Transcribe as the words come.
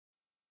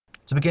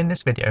To begin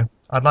this video,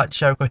 I'd like to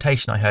share a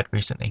quotation I heard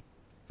recently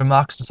from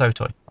Marcus de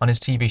Soto on his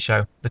TV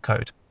show The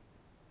Code.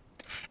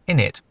 In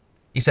it,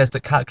 he says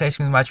that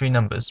calculating with imaginary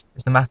numbers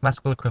is the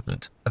mathematical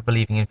equivalent of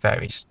believing in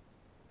fairies.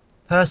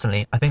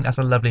 Personally, I think that's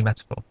a lovely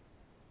metaphor,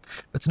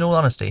 but in all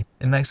honesty,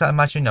 it makes out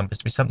imaginary numbers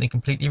to be something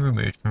completely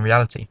removed from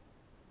reality.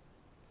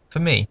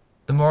 For me,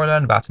 the more I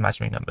learn about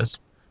imaginary numbers,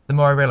 the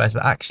more I realise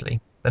that actually,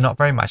 they're not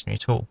very imaginary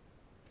at all.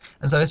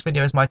 And so this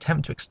video is my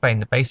attempt to explain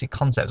the basic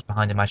concepts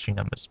behind imaginary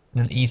numbers in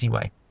an easy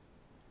way,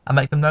 and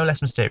make them no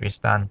less mysterious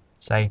than,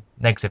 say,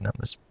 negative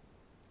numbers.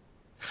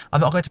 I'm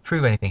not going to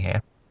prove anything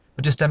here,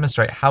 but just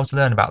demonstrate how to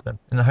learn about them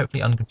in a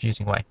hopefully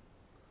unconfusing way.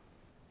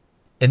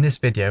 In this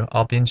video,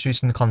 I'll be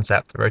introducing the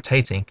concept that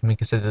rotating can be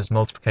considered as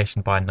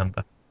multiplication by a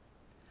number.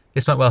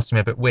 This might well seem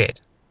a bit weird,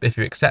 but if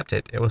you accept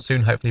it, it will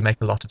soon hopefully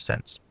make a lot of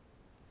sense.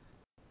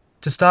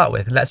 To start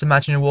with, let's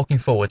imagine you're walking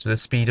forwards with a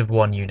speed of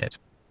 1 unit.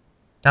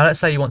 Now let's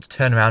say you want to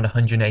turn around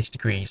 180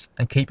 degrees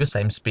and keep your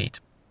same speed.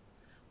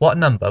 What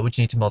number would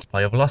you need to multiply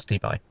your velocity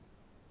by?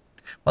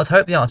 Well, I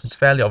hope the answer is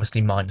fairly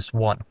obviously minus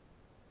 1.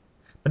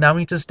 But now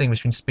we need to distinguish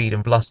between speed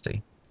and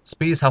velocity.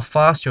 Speed is how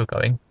fast you're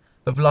going,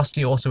 but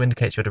velocity also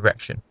indicates your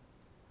direction.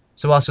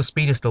 So whilst your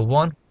speed is still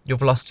 1, your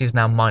velocity is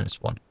now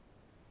minus 1.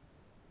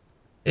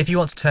 If you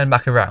want to turn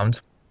back around,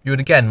 you would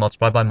again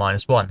multiply by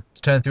minus 1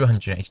 to turn through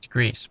 180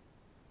 degrees.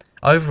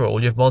 Overall,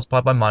 you have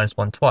multiplied by minus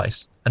 1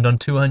 twice, and done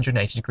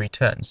 280 degree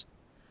turns.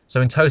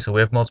 So in total,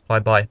 we have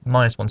multiplied by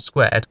minus 1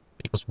 squared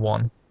equals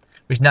 1,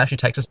 which naturally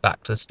takes us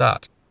back to the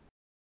start.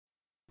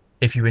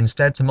 If you were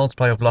instead to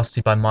multiply your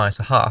velocity by minus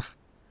a half,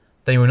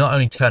 then you will not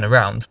only turn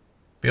around,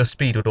 but your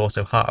speed would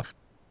also halve.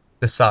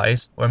 The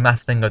size, or in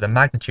maths lingo the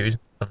magnitude,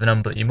 of the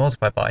number that you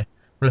multiply by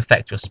will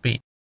affect your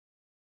speed.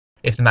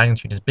 If the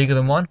magnitude is bigger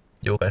than 1,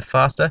 you will go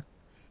faster,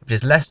 if it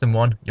is less than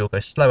 1, you will go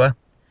slower,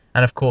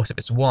 and of course if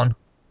it's 1,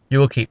 you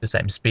will keep the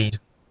same speed.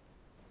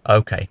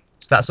 Okay,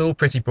 so that's all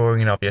pretty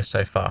boring and obvious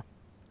so far.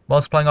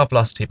 Multiplying our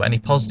velocity by any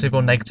positive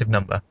or negative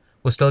number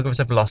will still give us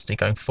a velocity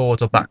going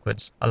forwards or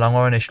backwards along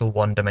our initial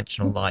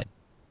one-dimensional line.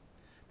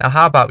 Now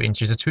how about we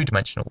introduce a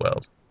two-dimensional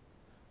world?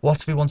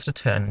 What if we wanted to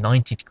turn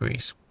 90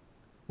 degrees?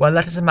 Well,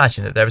 let us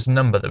imagine that there is a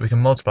number that we can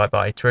multiply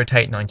by to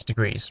rotate 90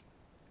 degrees.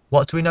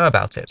 What do we know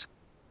about it?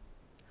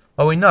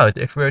 Well, we know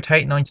that if we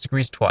rotate 90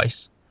 degrees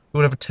twice, we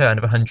will have a turn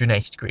of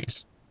 180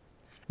 degrees.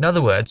 In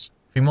other words,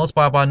 if we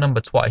multiply by a number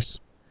twice,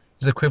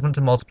 it is equivalent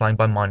to multiplying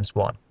by minus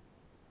 1.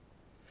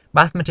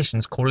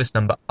 Mathematicians call this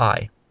number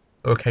I,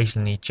 or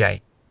occasionally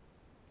j.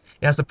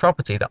 It has the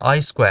property that I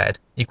squared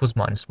equals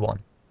minus 1.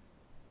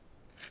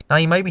 Now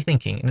you may be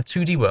thinking, in a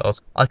 2D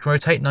world, I can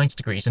rotate 90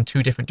 degrees in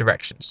two different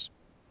directions.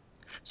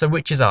 So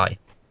which is I?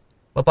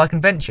 Well, by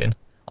convention,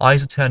 I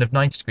is a turn of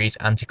 90 degrees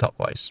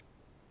anti-clockwise.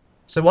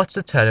 So what is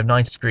a turn of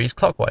 90 degrees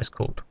clockwise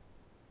called?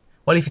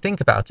 Well, if you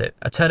think about it,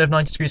 a turn of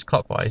 90 degrees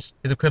clockwise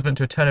is equivalent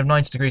to a turn of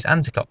 90 degrees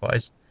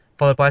anti-clockwise,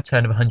 followed by a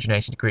turn of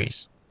 180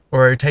 degrees,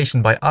 or a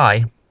rotation by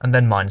I and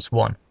then minus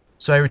 1.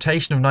 So a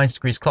rotation of 90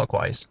 degrees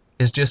clockwise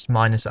is just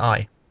minus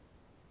I.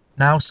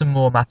 Now some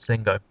more maths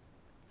lingo.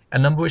 A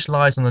number which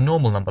lies on the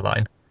normal number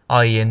line,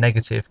 i.e. a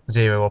negative,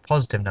 0 or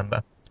positive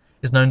number,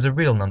 is known as a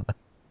real number.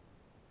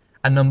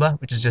 A number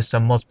which is just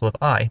some multiple of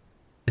I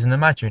is an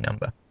imaginary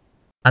number.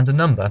 And a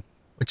number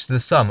which is the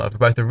sum of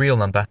both a real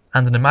number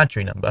and an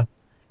imaginary number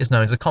is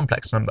known as a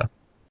complex number.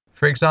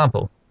 For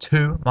example,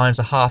 2 minus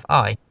a half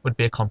I would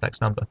be a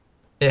complex number.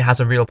 It has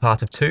a real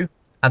part of 2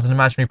 and an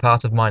imaginary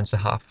part of minus a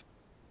half.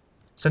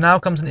 So now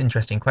comes an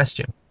interesting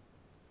question.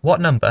 What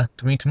number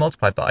do we need to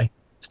multiply by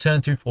to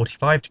turn through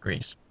 45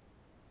 degrees?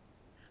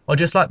 Well,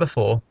 just like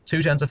before,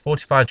 2 turns of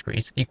 45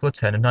 degrees equal a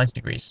turn of 90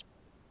 degrees.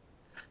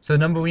 So the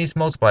number we need to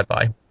multiply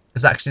by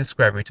is actually the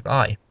square root of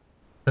I.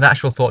 The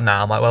natural thought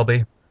now might well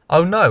be,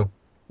 oh no,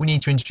 we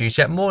need to introduce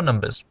yet more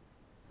numbers.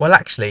 Well,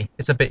 actually,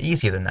 it's a bit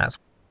easier than that.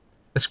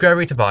 The square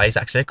root of I is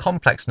actually a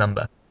complex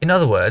number. In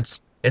other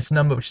words, it's a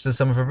number which is the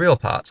sum of a real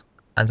part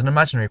and an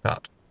imaginary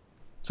part.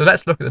 So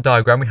let's look at the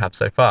diagram we have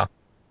so far.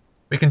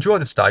 We can draw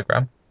this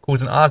diagram,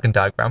 called an Argand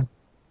diagram,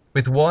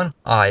 with 1,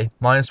 I,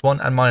 minus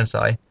 1 and minus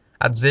I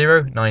at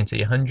 0, 90,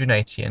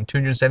 180 and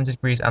 270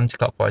 degrees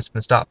anti-clockwise from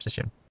the start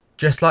position,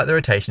 just like the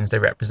rotations they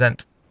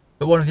represent.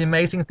 But one of the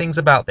amazing things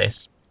about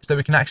this is that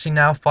we can actually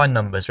now find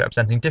numbers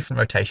representing different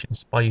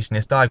rotations by using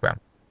this diagram.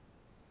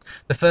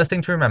 The first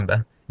thing to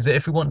remember is that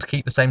if we want to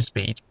keep the same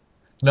speed,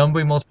 the number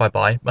we multiply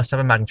by must have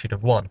a magnitude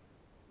of 1.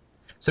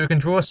 So we can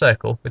draw a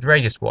circle with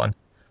radius 1,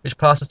 which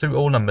passes through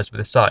all numbers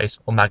with a size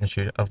or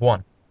magnitude of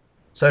 1.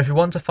 So if we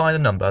want to find a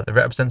number that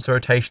represents a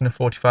rotation of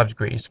 45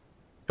 degrees,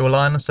 it will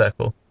lie on a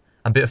circle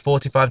and be at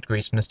 45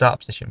 degrees from the start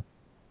position.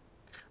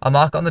 I'll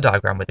mark it on the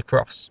diagram with a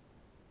cross.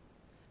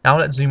 Now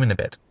let's zoom in a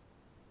bit.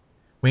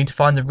 We need to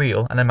find the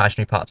real and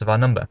imaginary parts of our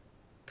number.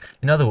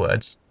 In other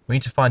words, we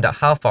need to find out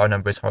how far a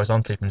number is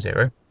horizontally from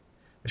 0,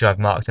 which I've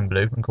marked in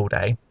blue and called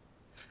A,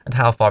 and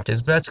how far it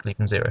is vertically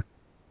from 0,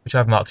 which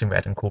I've marked in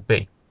red and called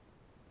B.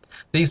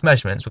 These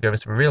measurements will give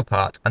us the real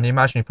part and the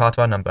imaginary part of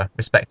our number,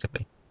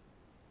 respectively.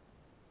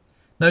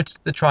 Notice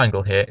that the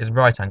triangle here is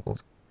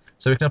right-angled,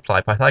 so we can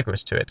apply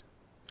Pythagoras to it.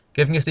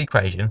 giving us the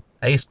equation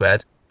a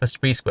squared plus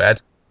b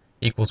squared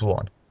equals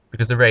 1,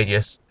 because the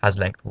radius has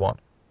length 1.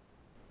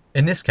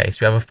 In this case,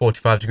 we have a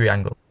 45-degree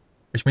angle,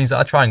 which means that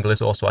our triangle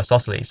is also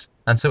isosceles,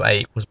 and so a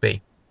equals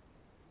b.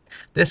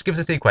 This gives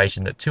us the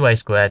equation that 2a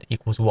squared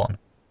equals 1,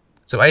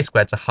 so a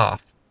squared is a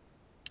half,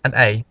 and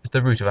a is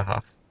the root of a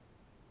half.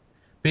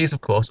 B is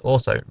of course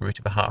also root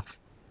of a half,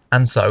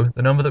 and so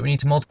the number that we need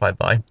to multiply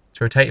by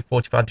to rotate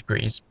 45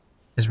 degrees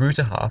is root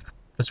a half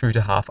plus root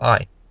a half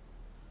I.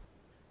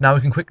 Now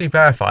we can quickly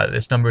verify that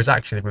this number is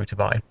actually the root of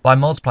I by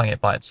multiplying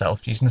it by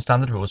itself using the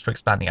standard rules for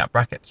expanding out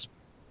brackets.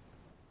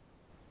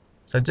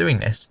 So doing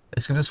this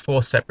gives us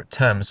 4 separate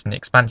terms from the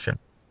expansion.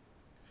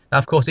 Now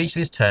of course each of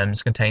these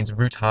terms contains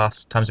root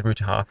half times a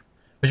root a half,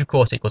 which of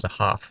course equals a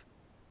half.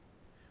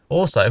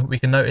 Also we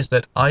can notice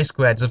that I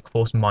squared is of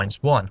course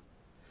minus 1,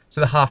 so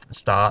the half at the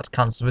start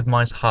cancels with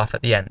minus half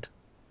at the end,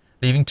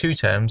 leaving 2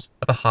 terms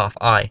of a half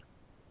I.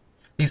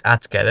 These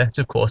add together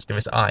to of course give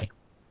us I.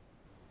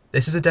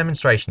 This is a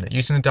demonstration that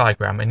using a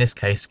diagram in this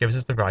case gives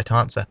us the right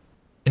answer.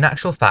 In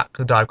actual fact,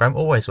 the diagram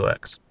always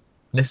works,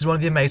 and this is one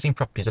of the amazing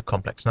properties of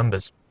complex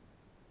numbers.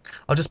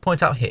 I'll just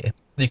point out here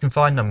that you can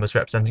find numbers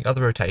representing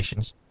other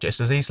rotations just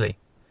as easily,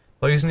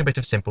 by using a bit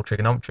of simple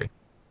trigonometry.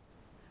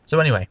 So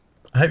anyway,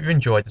 I hope you've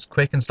enjoyed this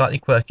quick and slightly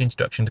quirky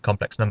introduction to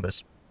complex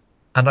numbers,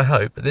 and I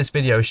hope that this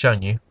video has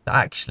shown you that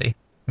actually,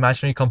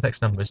 imaginary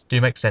complex numbers do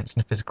make sense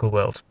in the physical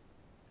world,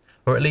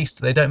 or at least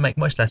they don't make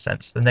much less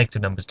sense than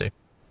negative numbers do.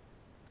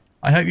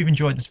 I hope you've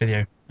enjoyed this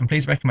video, and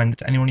please recommend it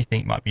to anyone you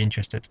think might be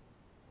interested.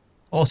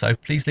 Also,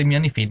 please leave me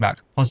any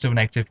feedback, positive or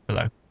negative,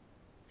 below.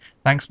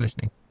 Thanks for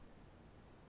listening.